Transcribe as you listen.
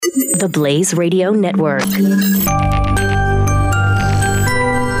The Blaze Radio Network.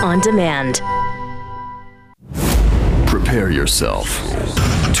 On demand. Prepare yourself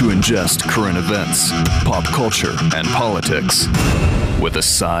to ingest current events, pop culture, and politics with a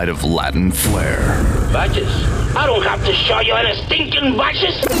side of Latin flair. Badges? I don't have to show you any stinking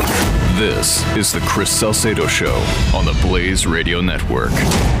badges. This is the Chris Salcedo Show on the Blaze Radio Network.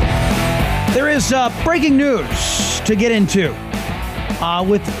 There is breaking news to get into.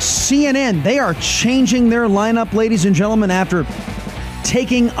 With CNN, they are changing their lineup, ladies and gentlemen, after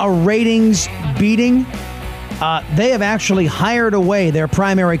taking a ratings beating. They have actually hired away their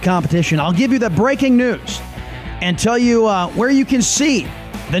primary competition. I'll give you the breaking news and tell you where you can see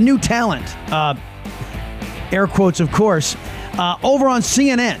the new talent, air quotes, of course, over on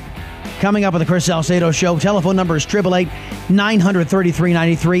CNN. Coming up on the Chris Salcedo Show. Telephone number is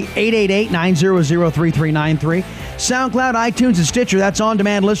 888-900-3393, 888-900-3393. SoundCloud, iTunes, and Stitcher. That's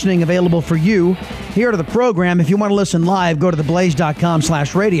on-demand listening available for you here to the program. If you want to listen live, go to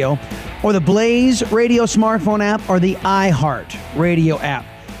theblaze.com/radio or the Blaze Radio smartphone app or the iHeart Radio app.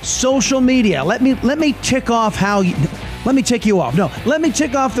 Social media. Let me tick off let me tick you off. No, let me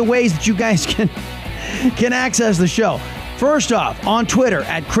tick off the ways that you guys can access the show. First off, on Twitter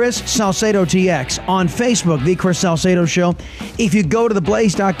at Chris Salcedo TX, on Facebook, The Chris Salcedo Show. If you go to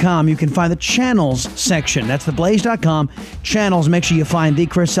theblaze.com, you can find the channels section. That's theblaze.com, channels. Make sure you find The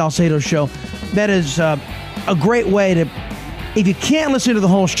Chris Salcedo Show. That is a great way to, if you can't listen to the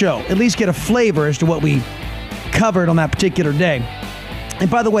whole show, at least get a flavor as to what we covered on that particular day. And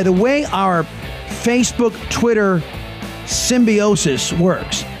by the way our Facebook-Twitter symbiosis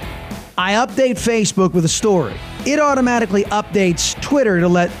works, I update Facebook with a story. It automatically updates Twitter to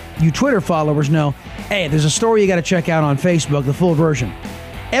let you Twitter followers know, hey, there's a story you got to check out on Facebook, the full version.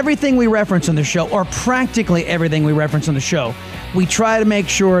 Everything we reference on the show, or practically everything we reference on the show, we try to make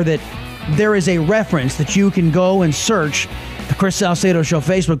sure that there is a reference that you can go and search the Chris Salcedo Show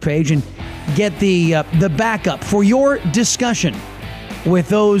Facebook page and get the backup for your discussion with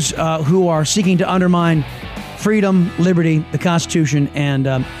those who are seeking to undermine freedom, liberty, the Constitution,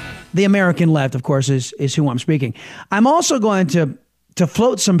 and the American left, of course, is who I'm speaking. I'm also going to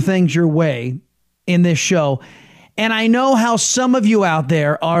float some things your way in this show. And I know how some of you out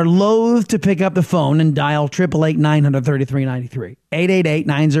there are loath to pick up the phone and dial 888-900-3393,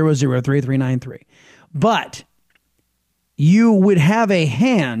 888-900-3393. But you would have a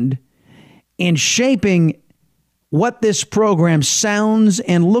hand in shaping what this program sounds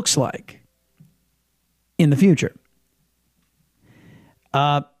and looks like in the future.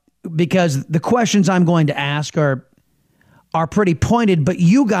 Because the questions I'm going to ask are pretty pointed, but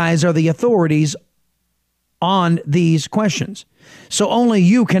you guys are the authorities on these questions. So only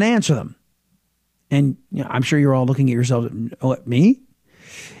you can answer them. And I'm sure you're all looking at yourselves, me?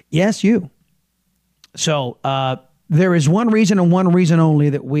 Yes, you. So there is one reason and one reason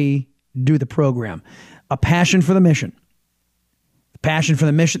only that we do the program. A passion for the mission. The passion for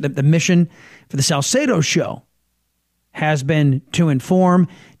the mission, the mission for the Salcedo Show has been to inform,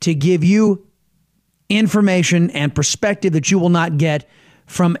 to give you information and perspective that you will not get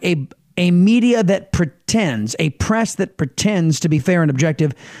from a media that pretends, a press that pretends to be fair and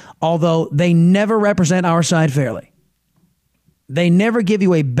objective, although they never represent our side fairly. They never give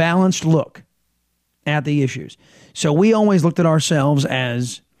you a balanced look at the issues. So we always looked at ourselves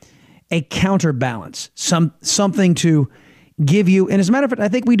as a counterbalance, something to give you. And as a matter of fact, I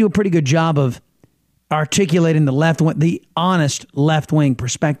think we do a pretty good job of articulating the honest left-wing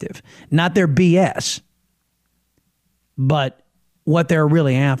perspective, not their BS, but what they're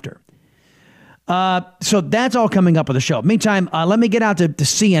really after. So that's all coming up with the show. Meantime, let me get out to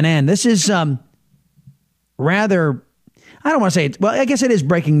CNN. This is rather, I don't want to say it, well, I guess it is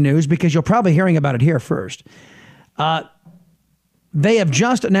breaking news because you're probably hearing about it here first. They have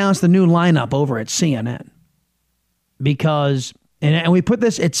just announced the new lineup over at CNN because, and we put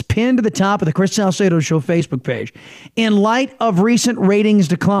this, it's pinned to the top of the Chris Salcedo Show Facebook page. In light of recent ratings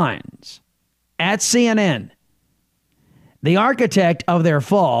declines at CNN, the architect of their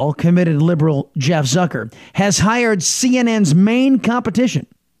fall, committed liberal Jeff Zucker, has hired CNN's main competition.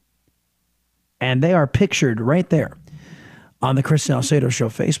 And they are pictured right there on the Chris Salcedo Show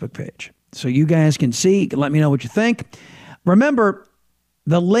Facebook page. So you guys can see, let me know what you think. Remember,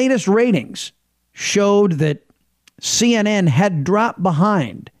 the latest ratings showed that CNN had dropped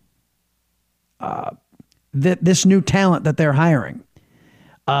behind this new talent that they're hiring.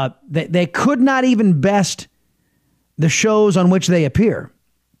 They could not even best the shows on which they appear.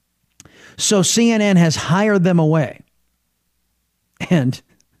 So CNN has hired them away. And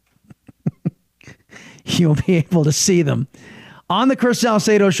you'll be able to see them on the Chris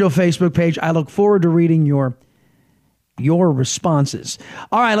Salcedo Show Facebook page. I look forward to reading your responses.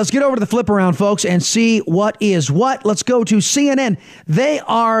 All right, let's get over to the flip around, folks, and see what is what. Let's go to CNN. They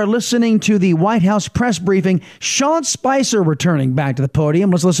are listening to the White House press briefing. Sean Spicer returning back to the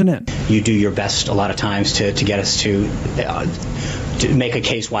podium. Let's listen in. You do your best a lot of times to get us to make a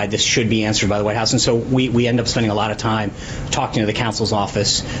case why this should be answered by the White House. And so we end up spending a lot of time talking to the counsel's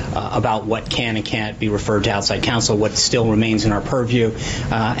office about what can and can't be referred to outside counsel, what still remains in our purview.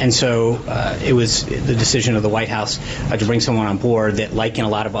 And so it was the decision of the White House to bring someone on board that, like in a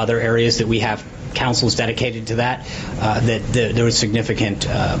lot of other areas that we have counsels dedicated to that, there was significant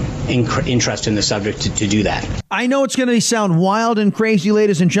interest in the subject to do that. I know it's going to sound wild and crazy,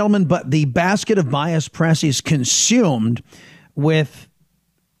 ladies and gentlemen, but the basket of bias press is consumed with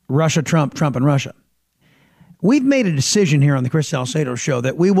Russia, Trump, and Russia. We've made a decision here on the Chris Salcedo Show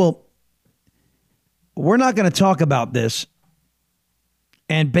that we're not going to talk about this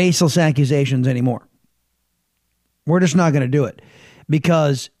and baseless accusations anymore. We're just not going to do it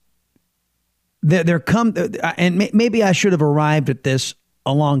because and maybe I should have arrived at this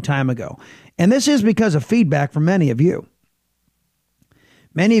a long time ago. And this is because of feedback from many of you.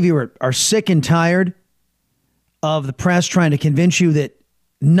 Many of you are sick and tired of the press trying to convince you that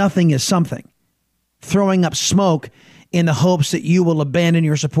nothing is something, throwing up smoke in the hopes that you will abandon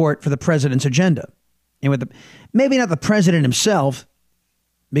your support for the president's agenda. And maybe not the president himself,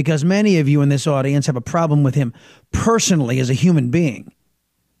 because many of you in this audience have a problem with him personally as a human being.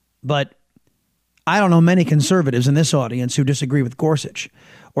 But I don't know many conservatives in this audience who disagree with Gorsuch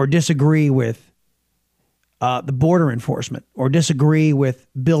or disagree with the border enforcement or disagree with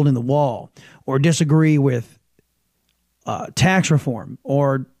building the wall or disagree with tax reform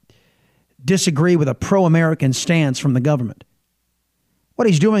or disagree with a pro-American stance from the government. What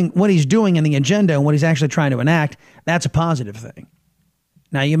he's doing in the agenda and what he's actually trying to enact, that's a positive thing.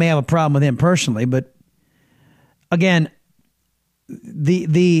 Now, you may have a problem with him personally, but again,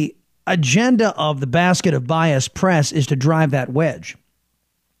 the agenda of the basket of bias press is to drive that wedge.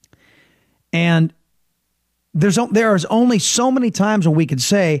 And there is only so many times when we could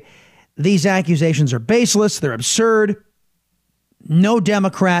say these accusations are baseless, they're absurd. No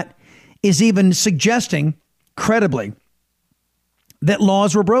Democrat is even suggesting credibly that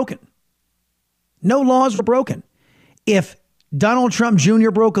laws were broken. No laws were broken. If Donald Trump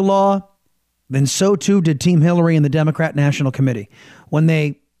Jr. broke a law, then so too did Team Hillary and the Democrat National Committee when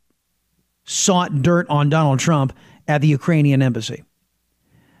they sought dirt on Donald Trump at the Ukrainian embassy.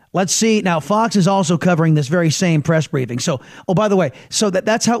 Let's see. Now, Fox is also covering this very same press briefing. So, by the way, so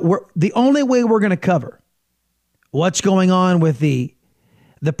that's how the only way we're going to cover what's going on with the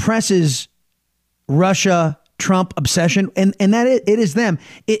press's Russia Trump obsession, and that it is them.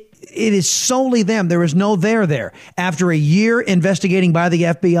 It is solely them. There is no there. After a year investigating by the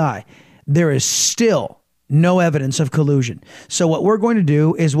FBI, there is still no evidence of collusion. So what we're going to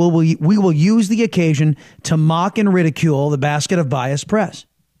do is we will use the occasion to mock and ridicule the basket of bias press.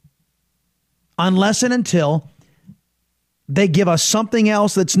 Unless and until they give us something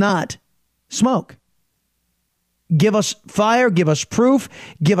else that's not smoke. Give us fire, give us proof,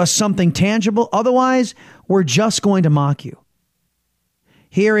 give us something tangible. Otherwise, we're just going to mock you.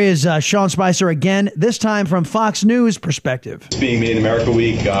 Here is Sean Spicer again, this time from Fox News perspective. It's being Made in America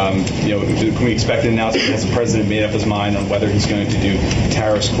Week. Can we expect an announcement? Has the president made up his mind on whether he's going to do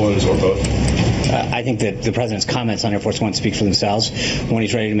tariffs, quotas, or both? I think that the president's comments on Air Force One speak for themselves. When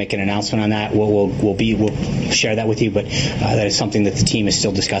he's ready to make an announcement on that, we'll share that with you. But that is something that the team is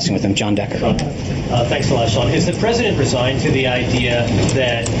still discussing with him. John Decker. Thanks a lot, Sean. Is the president resigned to the idea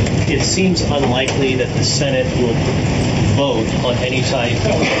that it seems unlikely that the Senate will vote on any type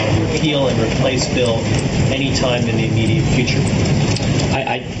of repeal and replace bill anytime in the immediate future?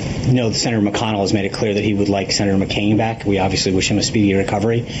 I know Senator McConnell has made it clear that he would like Senator McCain back. We obviously wish him a speedy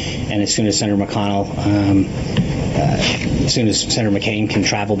recovery. And as soon as Senator McConnell, as soon as Senator McCain can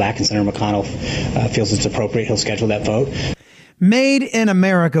travel back and Senator McConnell feels it's appropriate, he'll schedule that vote. Made in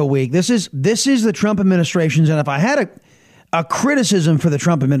America Week. This is the Trump administration's, and if I had a criticism for the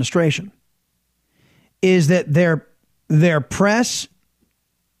Trump administration, is that their press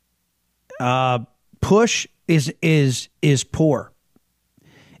push is poor,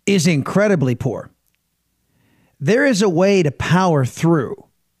 is incredibly poor. There is a way to power through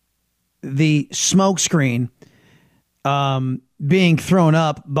the smokescreen being thrown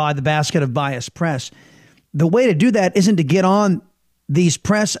up by the basket of bias press. The way to do that isn't to get on these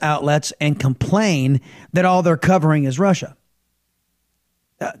press outlets and complain that all they're covering is Russia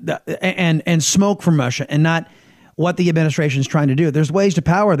and smoke from Russia and not what the administration is trying to do. There's ways to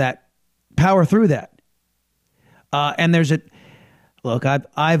power through that. And Look,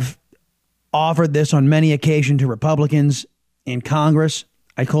 I've offered this on many occasions to Republicans in Congress.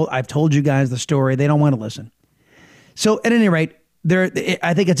 I've told you guys the story. They don't want to listen. So at any rate,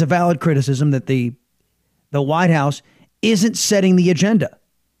 I think it's a valid criticism that the White House isn't setting the agenda.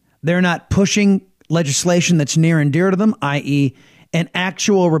 They're not pushing legislation that's near and dear to them, i.e. an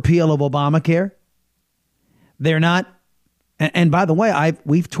actual repeal of Obamacare. They're not. And by the way,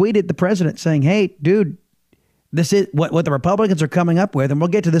 we've tweeted the president saying, hey, dude, this is what the Republicans are coming up with. And we'll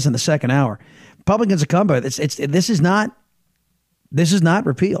get to this in the second hour. Republicans are coming up with this is not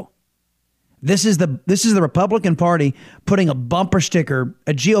repeal. This is the Republican Party putting a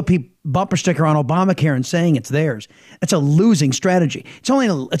GOP bumper sticker on Obamacare and saying it's theirs. It's a losing strategy. It's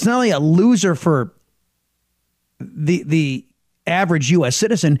not only a loser for the average U.S.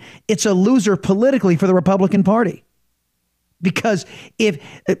 citizen, it's a loser politically for the Republican Party. Because if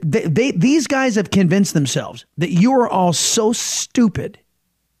these guys have convinced themselves that you are all so stupid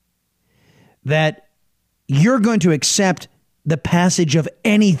that you're going to accept the passage of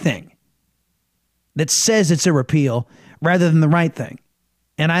anything that says it's a repeal rather than the right thing.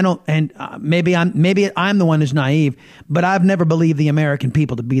 And I don't, and maybe I'm the one who's naive, but I've never believed the American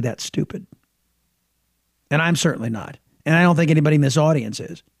people to be that stupid. And I'm certainly not. And I don't think anybody in this audience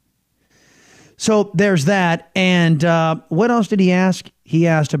is. So there's that. And what else did he ask? He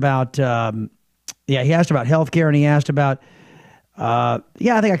asked about, he asked about healthcare, and he asked about, I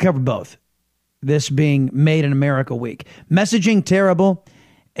think I covered both. This being Made in America week. Messaging terrible,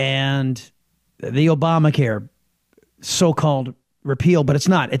 and the Obamacare so-called repeal, but it's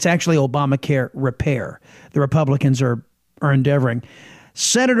not. It's actually Obamacare repair. The Republicans are endeavoring.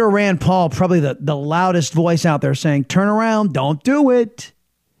 Senator Rand Paul, probably the loudest voice out there, saying, turn around, don't do it.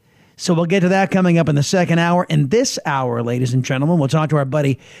 So we'll get to that coming up in the second hour. In this hour, ladies and gentlemen, we'll talk to our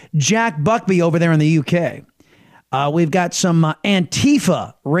buddy Jack Buckby over there in the UK. We've got some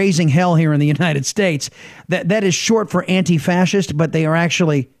Antifa raising hell here in the United States. That is short for anti-fascist, but they are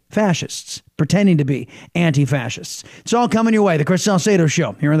actually fascists, pretending to be anti-fascists. It's all coming your way. The Chris Salcedo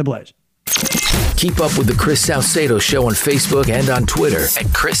Show here on The Blaze. Keep up with the Chris Salcedo Show on Facebook and on Twitter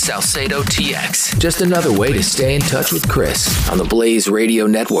at Chris Salcedo TX. Just another way to stay in touch with Chris on the Blaze Radio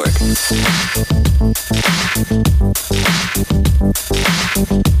Network.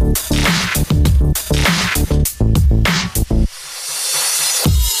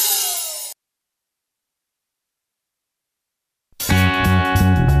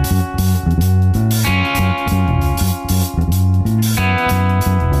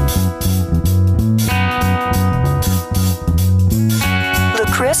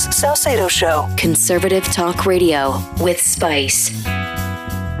 Salcedo Show. Conservative talk radio with Spice.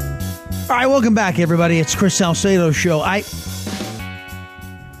 All right, welcome back, everybody. It's Chris Salcedo Show.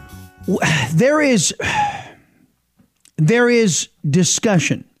 There is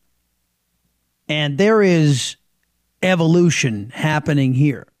discussion and there is evolution happening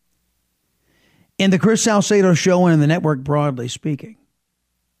here in the Chris Salcedo Show and in the network, broadly speaking.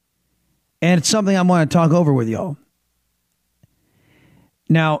 And it's something I want to talk over with y'all.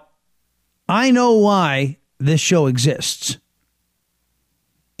 Now, I know why this show exists.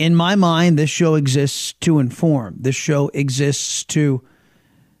 In my mind, this show exists to inform. This show exists to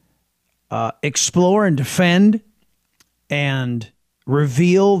explore and defend and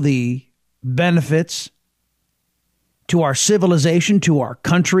reveal the benefits to our civilization, to our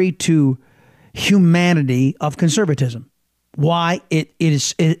country, to humanity of conservatism. Why it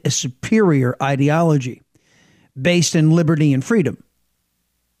is a superior ideology based in liberty and freedom,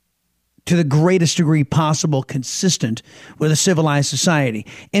 to the greatest degree possible, consistent with a civilized society.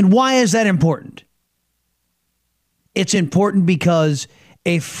 And why is that important? It's important because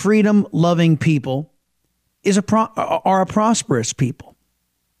a freedom-loving people are a prosperous people,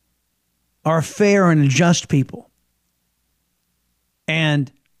 are a fair and just people.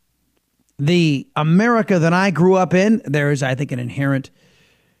 And the America that I grew up in, there is, I think, an inherent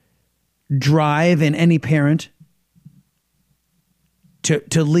drive in any parent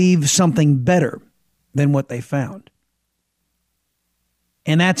to leave something better than what they found.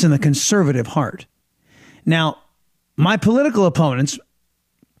 And that's in the conservative heart. Now, my political opponents,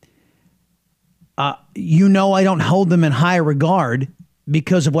 I don't hold them in high regard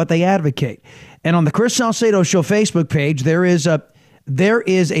because of what they advocate. And on the Chris Salcedo Show Facebook page, there is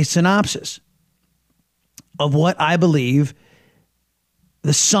a synopsis of what I believe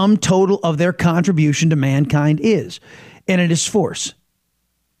the sum total of their contribution to mankind is. And it is force.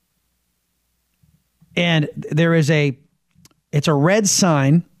 And it's a red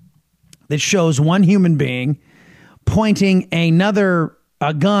sign that shows one human being pointing another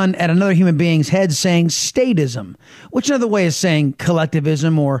a gun at another human being's head saying statism, which another way is saying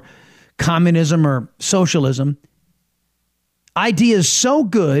collectivism or communism or socialism. Ideas so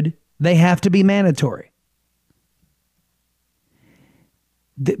good, they have to be mandatory.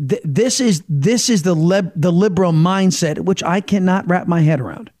 This is the liberal mindset, which I cannot wrap my head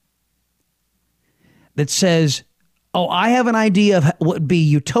around, that says, oh, I have an idea of what would be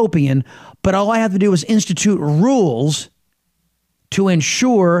utopian, but all I have to do is institute rules to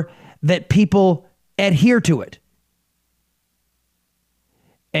ensure that people adhere to it.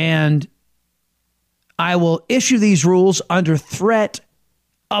 And I will issue these rules under threat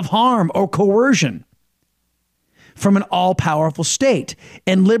of harm or coercion from an all-powerful state.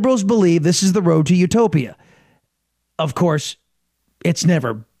 And liberals believe this is the road to utopia. Of course, it's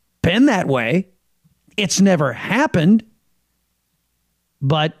never been that way. It's never happened.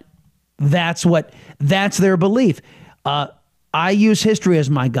 But that's their belief. I use history as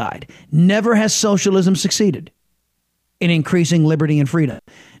my guide. Never has socialism succeeded in increasing liberty and freedom.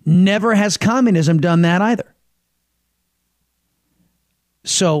 Never has communism done that either.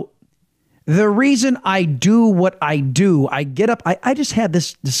 So the reason I do what I do, I get up. I just had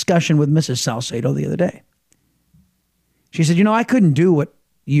this discussion with Mrs. Salcedo the other day. She said, I couldn't do what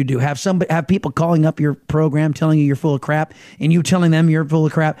you do. Have people calling up your program telling you you're full of crap and you telling them you're full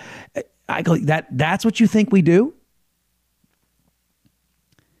of crap. I go, that's what you think we do?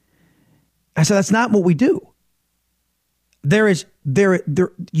 I said, that's not what we do.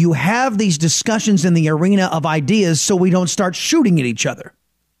 You have these discussions in the arena of ideas so we don't start shooting at each other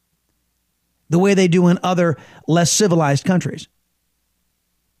the way they do in other less civilized countries.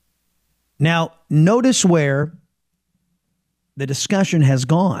 Now, notice where the discussion has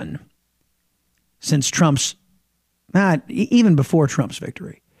gone since Trump's, even before Trump's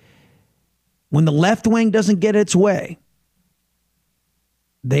victory. When the left wing doesn't get its way,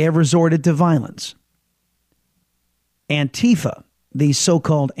 they have resorted to violence. Antifa, these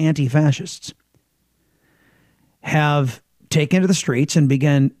so-called anti-fascists, have taken to the streets and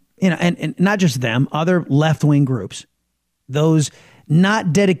begun, and not just them, other left-wing groups, those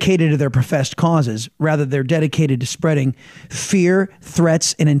not dedicated to their professed causes, rather they're dedicated to spreading fear,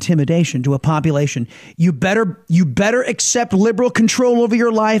 threats, and intimidation to a population. You better accept liberal control over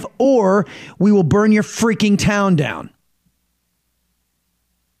your life, or we will burn your freaking town down.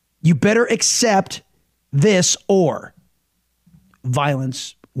 You better accept this, or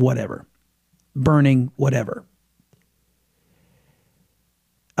violence, whatever, burning, whatever.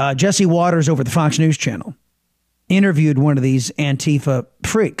 Jesse Waters over the Fox News Channel interviewed one of these Antifa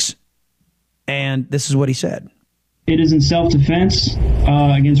freaks, and this is what he said. It is in self-defense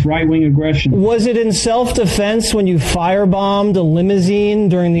against right-wing aggression. Was it in self-defense when you firebombed a limousine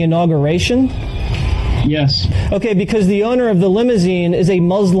during the inauguration? Yes. Okay, because the owner of the limousine is a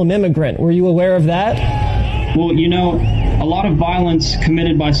Muslim immigrant. Were you aware of that? Well, a lot of violence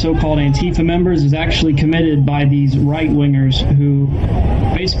committed by so-called Antifa members is actually committed by these right-wingers who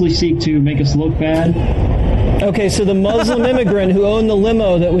basically seek to make us look bad. Okay, so the Muslim immigrant who owned the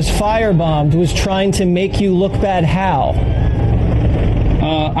limo that was firebombed was trying to make you look bad how?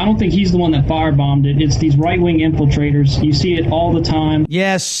 I don't think he's the one that firebombed it. It's these right-wing infiltrators. You see it all the time.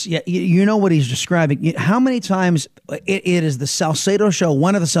 Yes, yeah, you know what he's describing. How many times it is the Salcedo Show,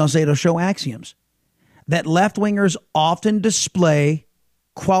 one of the Salcedo Show axioms, that left-wingers often display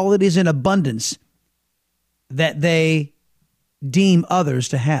qualities in abundance that they deem others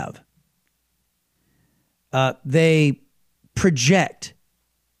to have. They project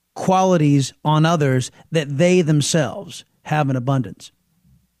qualities on others that they themselves have in abundance.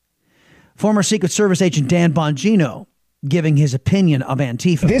 Former Secret Service agent Dan Bongino giving his opinion of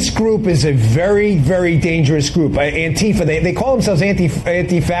Antifa. This group is a very, very dangerous group. Antifa, they call themselves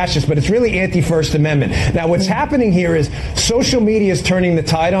anti-fascist, but it's really anti-First Amendment. Now, what's happening here is social media is turning the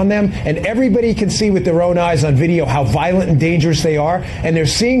tide on them, and everybody can see with their own eyes on video how violent and dangerous they are, and they're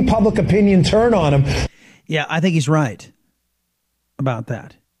seeing public opinion turn on them. Yeah, I think he's right about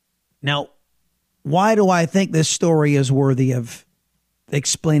that. Now, why do I think this story is worthy of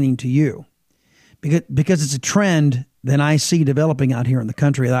explaining to you? Because it's a trend that I see developing out here in the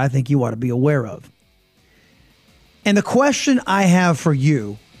country that I think you ought to be aware of. And the question I have for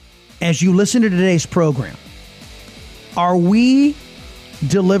you as you listen to today's program, are we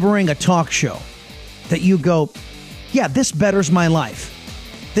delivering a talk show that you go, yeah, this betters my life.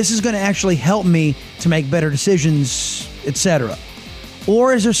 This is going to actually help me to make better decisions, etc.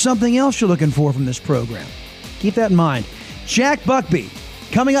 Or is there something else you're looking for from this program? Keep that in mind. Jack Buckby,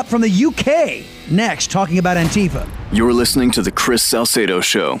 coming up from the UK, next, talking about Antifa. You're listening to The Chris Salcedo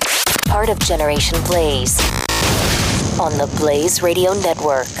Show. Part of Generation Blaze on the Blaze Radio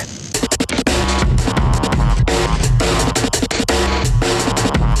Network.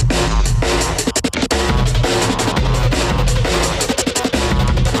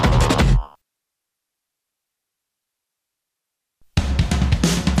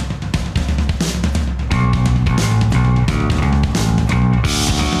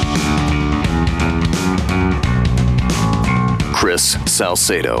 Chris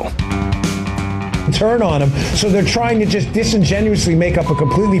Salcedo. Turn on them, so they're trying to just disingenuously make up a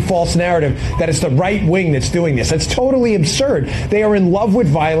completely false narrative that it's the right wing that's doing this. That's totally absurd. They are in love with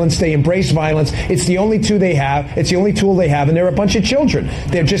violence. They embrace violence. It's the only tool they have. It's the only tool they have, and they're a bunch of children.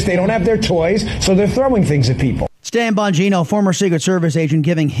 They don't have their toys, so they're throwing things at people. Stan Bongino, former Secret Service agent,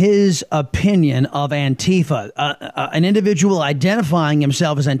 giving his opinion of Antifa. An individual identifying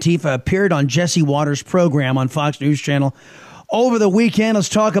himself as Antifa appeared on Jesse Waters' program on Fox News Channel over the weekend. Let's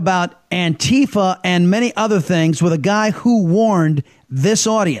talk about Antifa and many other things with a guy who warned this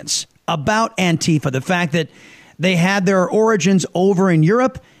audience about Antifa. The fact that they had their origins over in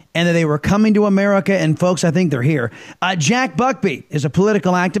Europe and that they were coming to America. And folks, I think they're here. Jack Buckby is a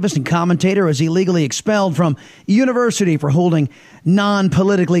political activist and commentator, was illegally expelled from university for holding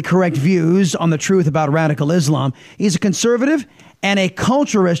non-politically correct views on the truth about radical Islam. He's a conservative and a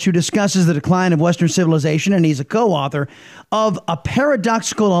culturist who discusses the decline of Western civilization, and he's a co-author of A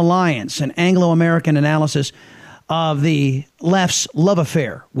Paradoxical Alliance, an Anglo-American analysis of the left's love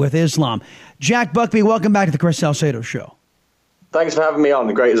affair with Islam. Jack Buckby, welcome back to the Chris Salcedo Show. Thanks for having me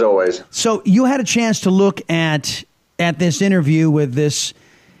on. Great as always. So you had a chance to look at this interview with this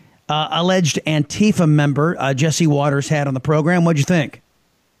alleged Antifa member Jesse Waters had on the program. What'd you think?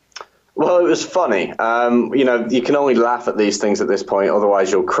 Well, it was funny. You can only laugh at these things at this point, otherwise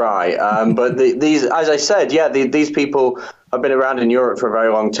you'll cry. But these, as I said, these people have been around in Europe for a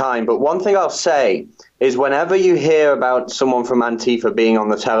very long time. But one thing I'll say is whenever you hear about someone from Antifa being on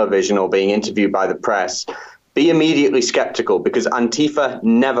the television or being interviewed by the press, be immediately skeptical, because Antifa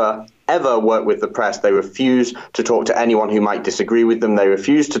never, ever work with the press. They refuse to talk to anyone who might disagree with them. They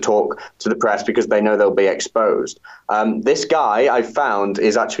refuse to talk to the press because they know they'll be exposed. This guy I found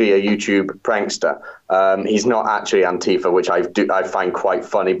is actually a YouTube prankster. He's not actually Antifa, which I find quite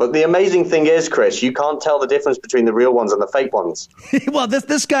funny. But the amazing thing is, Chris, you can't tell the difference between the real ones and the fake ones. Well,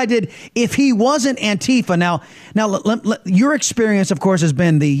 this guy did. If he wasn't Antifa, now your experience, of course, has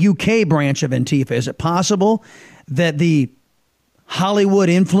been the UK branch of Antifa. Is it possible that the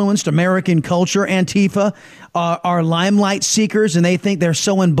Hollywood-influenced American culture Antifa are limelight seekers, and they think they're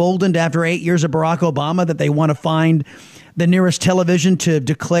so emboldened after 8 years of Barack Obama that they want to find the nearest television to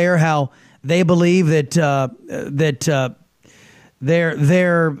declare how they believe that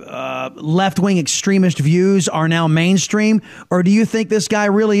their left-wing extremist views are now mainstream? Or do you think this guy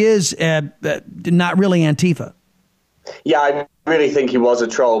really is not really Antifa? Yeah, I really think he was a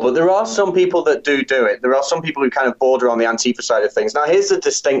troll, but there are some people that do it. There are some people who kind of border on the Antifa side of things. Now, here's the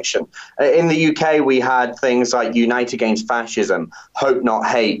distinction. In the UK, we had things like Unite Against Fascism, Hope Not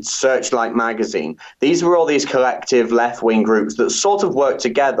Hate, Searchlight Magazine. These were all these collective left-wing groups that sort of worked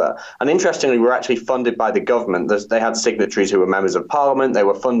together. And interestingly, were actually funded by the government. They had signatories who were members of parliament. They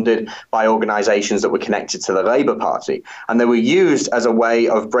were funded by organizations that were connected to the Labour Party. And they were used as a way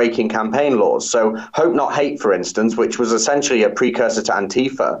of breaking campaign laws. So Hope Not Hate, for instance, which was essentially a precursor to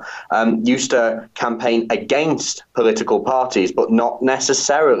Antifa, used to campaign against political parties, but not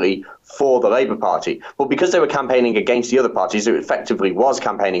necessarily for the Labour Party. But because they were campaigning against the other parties, it effectively was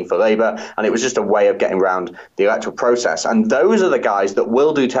campaigning for Labour, and it was just a way of getting around the electoral process. And those are the guys that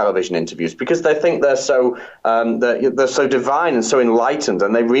will do television interviews because they think they're so divine and so enlightened,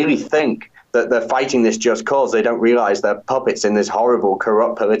 and they really think that they're fighting this just cause. They don't realize they're puppets in this horrible,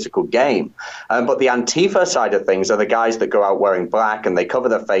 corrupt political game. But the Antifa side of things are the guys that go out wearing black and they cover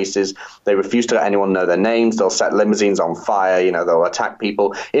their faces. They refuse to let anyone know their names. They'll set limousines on fire. They'll attack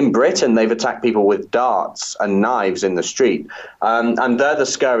people. In Britain, they've attacked people with darts and knives in the street. And they're the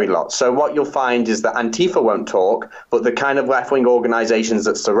scary lot. So what you'll find is that Antifa won't talk, but the kind of left-wing organizations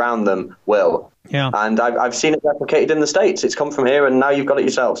that surround them will. Yeah, and I've seen it replicated in the States. It's come from here, and now you've got it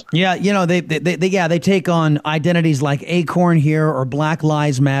yourselves. Yeah, they take on identities like Acorn here or Black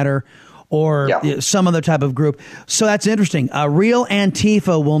Lives Matter or some other type of group. So that's interesting. Real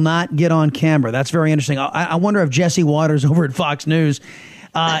Antifa will not get on camera. That's very interesting. I wonder if Jesse Waters over at Fox News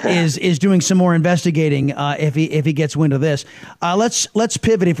is doing some more investigating if he gets wind of this. Let's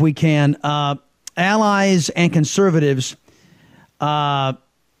pivot if we can. Allies and conservatives are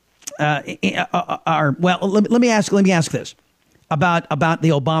well. Let me ask this about the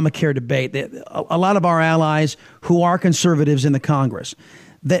Obamacare debate. A lot of our allies who are conservatives in the Congress,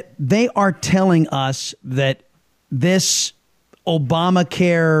 that they are telling us that this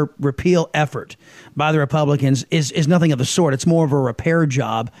Obamacare repeal effort by the Republicans is nothing of the sort. It's more of a repair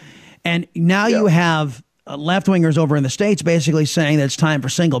job. And now you have left-wingers over in the States basically saying that it's time for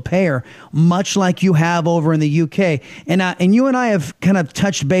single payer, much like you have over in the UK. And you and I have kind of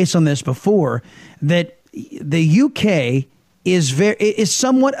touched base on this before, that the UK is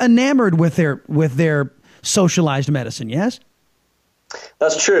somewhat enamored with their socialized medicine. Yes?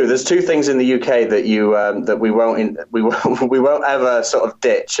 That's true. There's two things in the UK that we won't ever sort of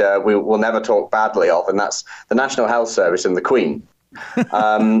ditch. We will never talk badly of, and that's the National Health Service and the Queen.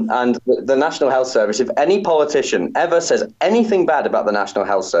 And the National Health Service, if any politician ever says anything bad about the National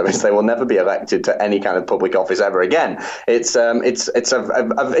Health Service, they will never be elected to any kind of public office ever again. It's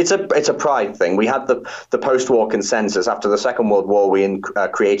a pride thing. We had the post-war consensus after the Second World War. We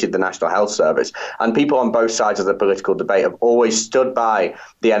created the National Health Service, and people on both sides of the political debate have always stood by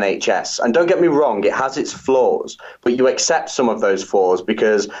the NHS. And don't get me wrong, it has its flaws, but you accept some of those flaws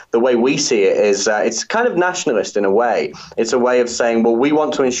because the way we see it is it's kind of nationalist in a way. It's a way of saying, well, we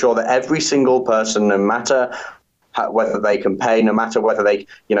want to ensure that every single person, no matter whether they can pay, no matter whether they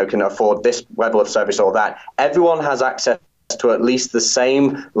can afford this level of service or that, everyone has access to at least the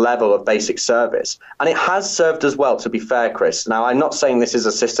same level of basic service. And it has served us well, to be fair, Chris. Now, I'm not saying this is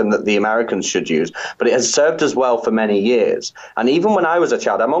a system that the Americans should use, but it has served us well for many years. And even when I was a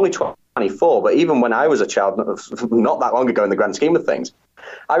child, I'm only 24, but even when I was a child, not that long ago in the grand scheme of things,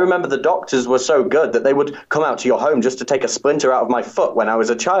 I remember the doctors were so good that they would come out to your home just to take a splinter out of my foot when I was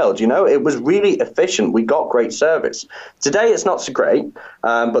a child. It was really efficient. We got great service. Today, it's not so great,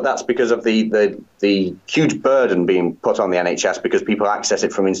 but that's because of the huge burden being put on the NHS because people access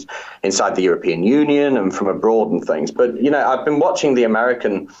it from inside the European Union and from abroad and things. But, I've been watching the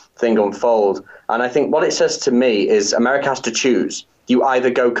American thing unfold, and I think what it says to me is America has to choose. You either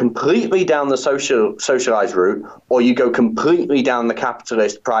go completely down the socialized route or you go completely down the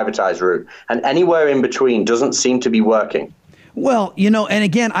capitalist privatized route. And anywhere in between doesn't seem to be working. Well, and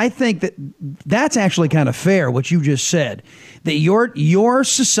again, I think that's actually kind of fair, what you just said, that your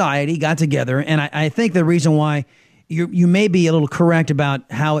society got together. And I think the reason why you may be a little correct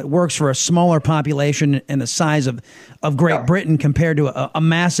about how it works for a smaller population and the size of Great Britain compared to a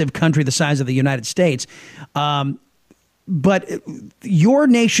massive country the size of the United States. But your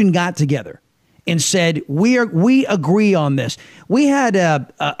nation got together and said, we agree on this. We had a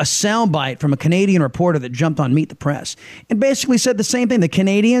soundbite from a Canadian reporter that jumped on Meet the Press and basically said the same thing. The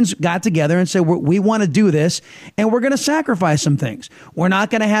Canadians got together and said, we want to do this, and we're going to sacrifice some things. We're not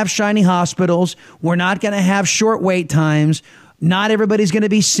going to have shiny hospitals. We're not going to have short wait times. Not everybody's going to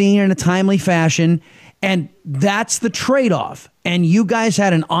be seen in a timely fashion. And that's the trade-off. And you guys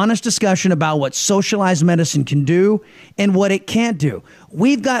had an honest discussion about what socialized medicine can do and what it can't do.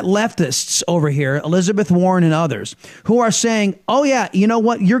 We've got leftists over here, Elizabeth Warren and others, who are saying, oh, yeah, you know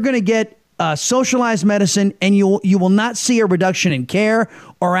what? You're going to get socialized medicine and you will not see a reduction in care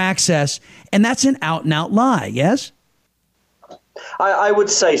or access. And that's an out-and-out lie, yes? I would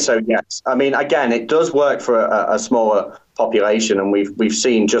say so, yes. I mean, again, it does work for a smaller population, and we've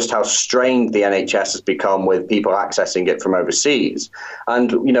seen just how strained the NHS has become with people accessing it from overseas.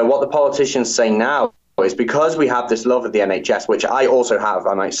 And, what the politicians say now is because we have this love of the NHS, which I also have,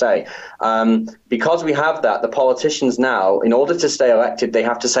 I might say, because we have that, the politicians now, in order to stay elected, they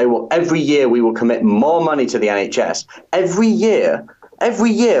have to say, well, every year we will commit more money to the NHS. Every year,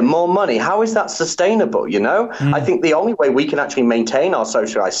 more money. How is that sustainable, I think the only way we can actually maintain our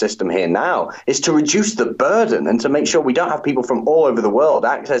socialized system here now is to reduce the burden and to make sure we don't have people from all over the world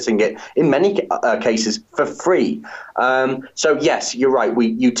accessing it, in many cases, for free. So, yes, you're right.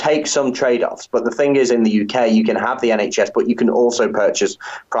 You take some trade-offs. But the thing is, in the UK, you can have the NHS, but you can also purchase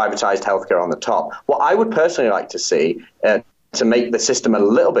privatized healthcare on the top. What I would personally like to see to make the system a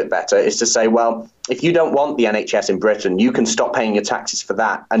little bit better is to say, well, if you don't want the NHS in Britain, you can stop paying your taxes for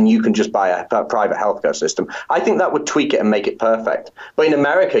that and you can just buy a private healthcare system. I think that would tweak it and make it perfect. But in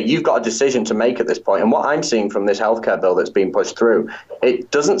America, you've got a decision to make at this point. And what I'm seeing from this healthcare bill that's being pushed through,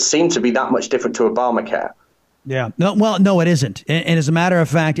 it doesn't seem to be that much different to Obamacare. Yeah. No, it isn't. And as a matter of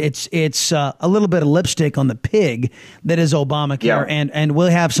fact, it's a little bit of lipstick on the pig that is Obamacare. Yeah. And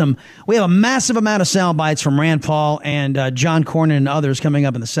we have a massive amount of sound bites from Rand Paul and John Cornyn and others coming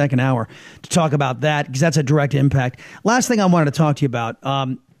up in the second hour to talk about that, because that's a direct impact. Last thing I wanted to talk to you about,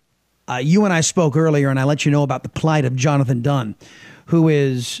 you and I spoke earlier, and I let you know about the plight of Jonathan Dunn, who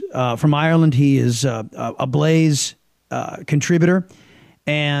is from Ireland. He is a Blaze contributor.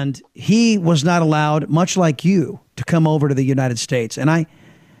 And he was not allowed, much like you, to come over to the United States. And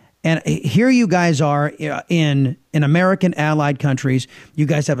here you guys are in American allied countries. You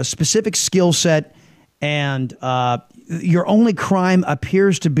guys have a specific skill set and your only crime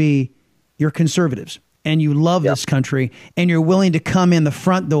appears to be you're conservatives and you love this country and you're willing to come in the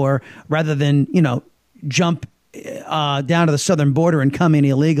front door rather than, jump down to the southern border and come in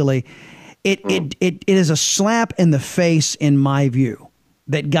illegally. It is a slap in the face, in my view,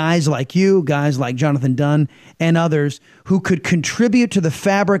 that guys like you, guys like Jonathan Dunn and others who could contribute to the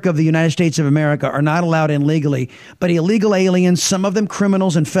fabric of the United States of America are not allowed in legally, but illegal aliens, some of them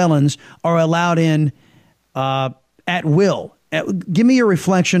criminals and felons, are allowed in at will. Give me your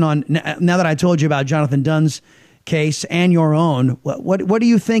reflection on, now that I told you about Jonathan Dunn's case and your own, what do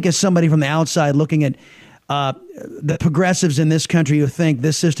you think as somebody from the outside looking at the progressives in this country who think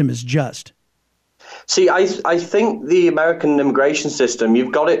this system is just? See, I think the American immigration system,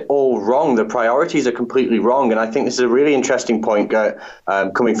 you've got it all wrong. The priorities are completely wrong. And I think this is a really interesting point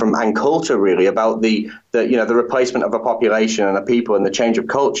coming from Ann Coulter, really, about the replacement of a population and a people and the change of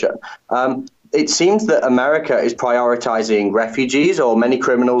culture. It seems that America is prioritizing refugees or many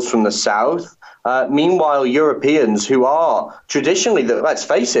criminals from the South. Meanwhile, Europeans, who are traditionally, let's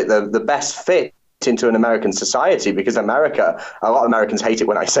face it, the best fit into an American society, because America, a lot of Americans hate it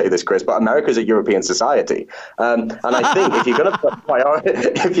when I say this, Chris, but America is a European society, and I think if you're going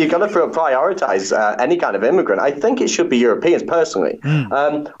to prioritize any kind of immigrant, I think it should be Europeans personally,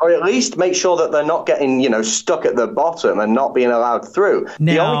 or at least make sure that they're not getting stuck at the bottom and not being allowed through.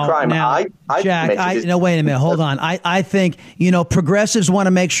 The only crime wait a minute, hold on. I think progressives want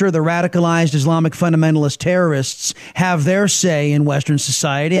to make sure the radicalized Islamic fundamentalist terrorists have their say in Western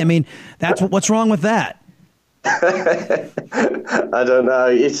society. I mean, what's wrong with that? I don't know.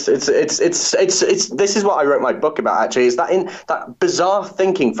 It's this is what I wrote my book about, actually, is that bizarre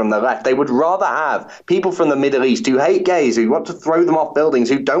thinking from the left. They would rather have people from the Middle East who hate gays, who want to throw them off buildings,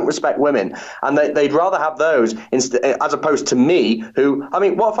 who don't respect women, and they'd rather have those as opposed to me, who, I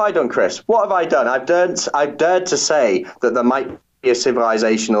mean, what have I done, Chris? What have I done? I've dared to say that there might be a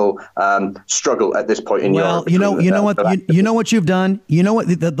civilizational struggle at this point in Europe. Well, you know what you've done? You know what?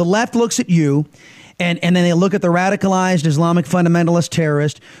 The left looks at you, and then they look at the radicalized Islamic fundamentalist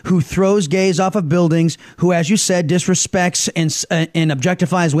terrorist who throws gays off of buildings, who, as you said, disrespects and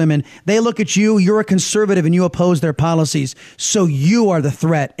objectifies women. They look at you, you're a conservative, and you oppose their policies. So you are the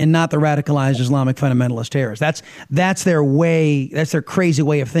threat and not the radicalized Islamic fundamentalist terrorist. That's their way. That's their crazy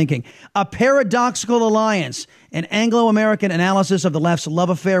way of thinking. A paradoxical alliance. An Anglo-American analysis of the left's love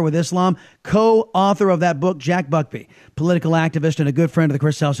affair with Islam. Co-author of that book, Jack Buckby, political activist and a good friend of the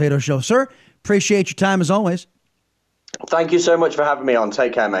Chris Salcedo Show. Sir, appreciate your time as always. Thank you so much for having me on.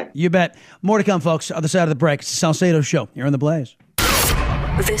 Take care, mate. You bet. More to come, folks. Other side of the break. It's the Salcedo Show. You're in the Blaze.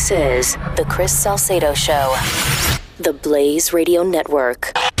 This is the Chris Salcedo Show, the Blaze Radio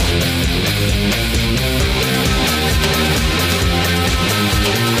Network.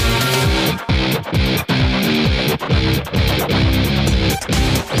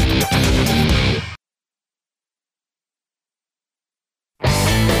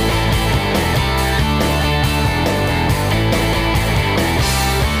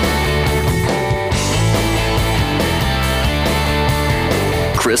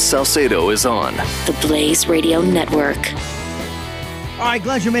 Chris Salcedo is on the Blaze Radio Network. All right,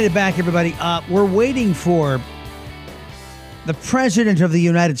 glad you made it back, everybody. We're waiting for the President of the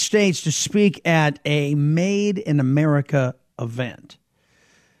United States to speak at a Made in America event.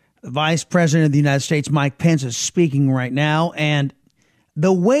 The Vice President of the United States, Mike Pence, is speaking right now. And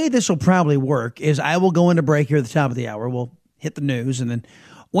the way this will probably work is I will go into break here at the top of the hour. We'll hit the news. And then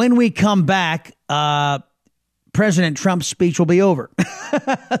when we come back, President Trump's speech will be over.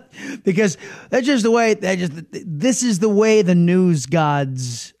 Because that's just the way, this is the way the news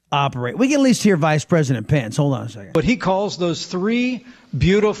gods operate. We can at least hear Vice President Pence. Hold on a second. But he calls those three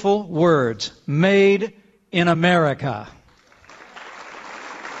beautiful words, made in America.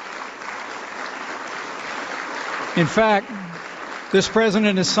 In fact, this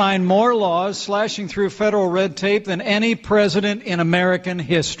president has signed more laws slashing through federal red tape than any president in American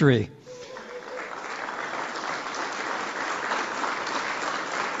history.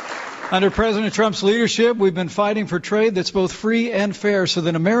 Under President Trump's leadership, we've been fighting for trade that's both free and fair so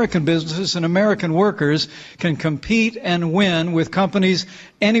that American businesses and American workers can compete and win with companies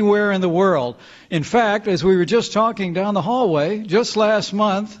anywhere in the world. In fact, as we were just talking down the hallway, just last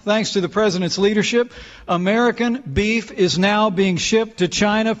month, thanks to the president's leadership, American beef is now being shipped to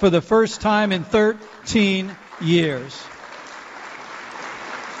China for the first time in 13 years.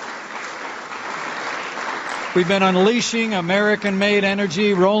 We've been unleashing American-made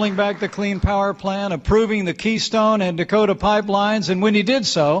energy, rolling back the Clean Power Plan, approving the Keystone and Dakota pipelines, and when he did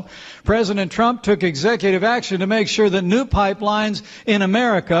so, President Trump took executive action to make sure that new pipelines in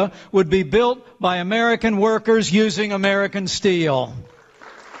America would be built by American workers using American steel.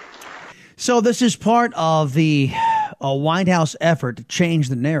 So this is part of the White House effort to change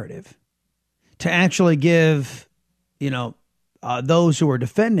the narrative, to actually give, those who are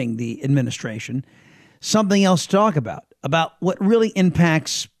defending the administration something else to talk about what really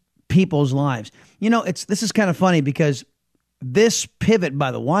impacts people's lives. This is kind of funny because this pivot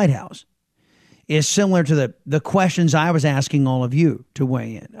by the White House is similar to the questions I was asking all of you to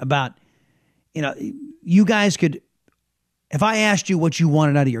weigh in about, you guys could, if I asked you what you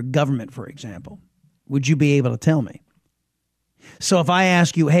wanted out of your government, for example, would you be able to tell me? So if I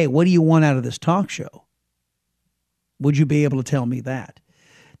ask you, hey, what do you want out of this talk show? Would you be able to tell me that?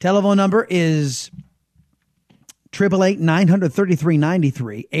 Telephone number is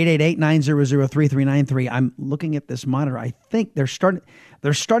 888-900-3393, 888-900-3393. I'm looking at this monitor. I think they're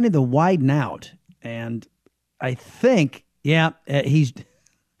starting to widen out. And I think, he's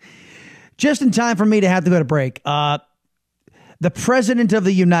just in time for me to have to go to break. The President of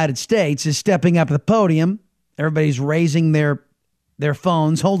the United States is stepping up at the podium. Everybody's raising their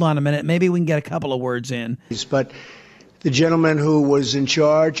phones. Hold on a minute. Maybe we can get a couple of words in. But the gentleman who was in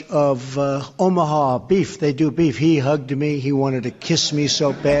charge of Omaha beef, they do beef, he hugged me. He wanted to kiss me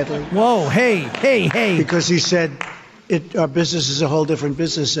so badly. Whoa, hey. Because he said, our business is a whole different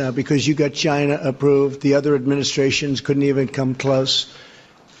business now because you got China approved. The other administrations couldn't even come close.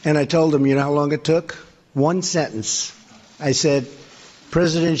 And I told him, you know how long it took? One sentence. I said,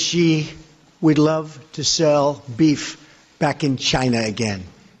 President Xi, we'd love to sell beef back in China again.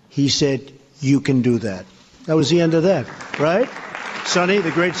 He said, you can do that. That was the end of that, right? Sonny, the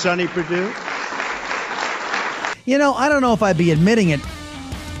great Sonny Perdue. I don't know if I'd be admitting it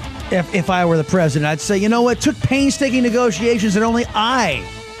if I were the president. I'd say, it took painstaking negotiations that only I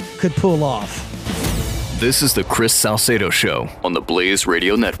could pull off. This is the Chris Salcedo Show on the Blaze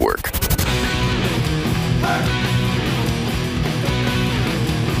Radio Network.